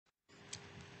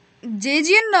Did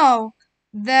you know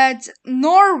that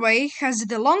Norway has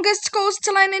the longest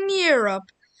coastline in Europe?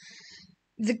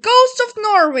 The coast of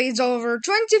Norway is over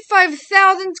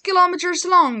 25,000 kilometers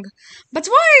long. But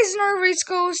why is Norway's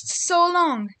coast so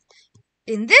long?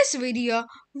 In this video,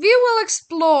 we will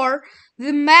explore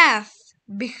the math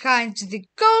behind the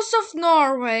coast of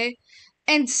Norway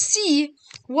and see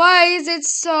why is it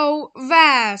so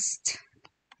vast.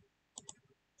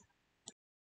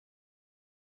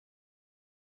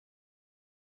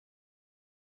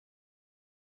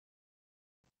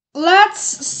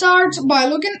 Let's start by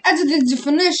looking at the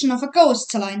definition of a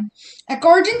coastline.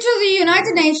 According to the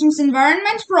United Nations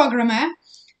Environment Programme,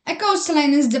 a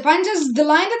coastline is defined as the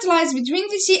line that lies between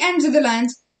the sea and the land,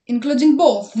 including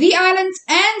both the islands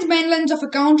and mainland of a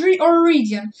country or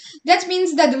region. That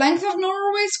means that the length of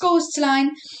Norway's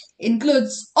coastline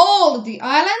includes all the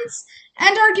islands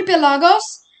and archipelagos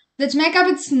that make up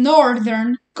its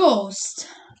northern coast.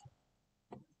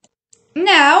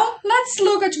 Now, let's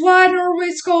look at why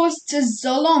Norway's coast is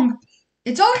so long.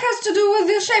 It all has to do with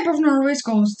the shape of Norway's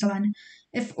coastline.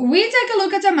 If we take a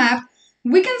look at a map,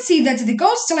 we can see that the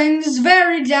coastline is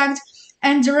very jagged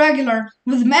and irregular,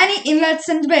 with many inlets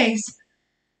and bays.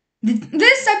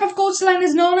 This type of coastline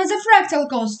is known as a fractal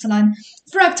coastline.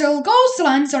 Fractal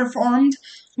coastlines are formed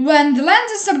when the land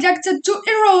is subjected to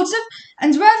erosive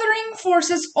and weathering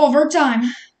forces over time.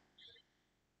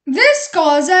 This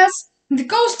causes the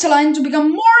coastline to become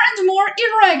more and more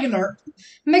irregular,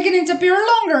 making it appear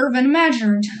longer when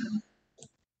measured.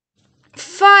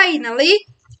 Finally,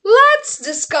 let's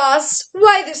discuss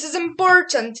why this is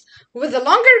important. With a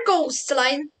longer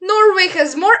coastline, Norway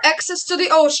has more access to the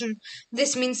ocean.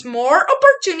 This means more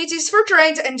opportunities for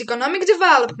trade and economic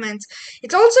development.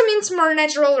 It also means more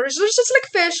natural resources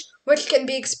like fish, which can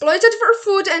be exploited for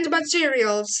food and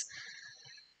materials.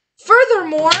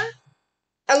 Furthermore,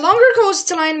 a longer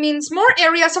coastline means more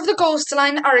areas of the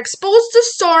coastline are exposed to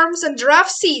storms and rough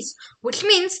seas, which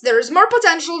means there is more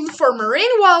potential for marine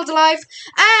wildlife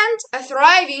and a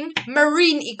thriving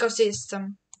marine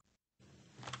ecosystem.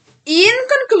 In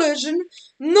conclusion,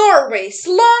 Norway's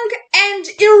long and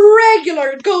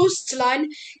irregular coastline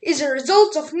is a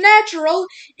result of natural,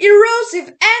 erosive,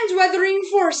 and weathering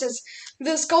forces.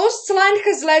 This coastline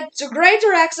has led to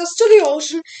greater access to the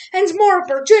ocean and more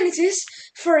opportunities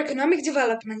for economic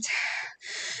development,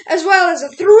 as well as a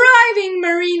thriving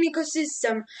marine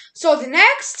ecosystem. So the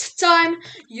next time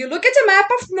you look at a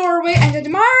map of Norway and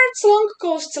admire its long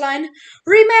coastline,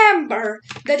 remember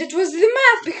that it was the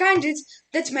math behind it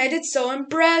that made it so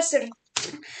impressive.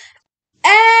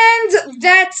 And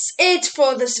that's it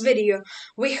for this video.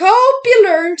 We hope you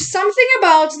learned something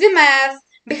about the math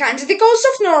behind the coast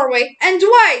of Norway and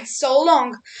why it's so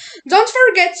long. Don't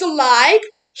forget to like,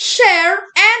 share,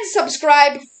 and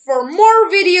subscribe for more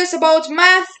videos about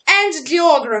math and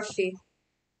geography.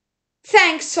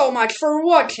 Thanks so much for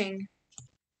watching.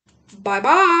 Bye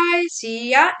bye.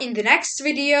 See ya in the next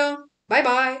video. Bye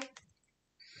bye.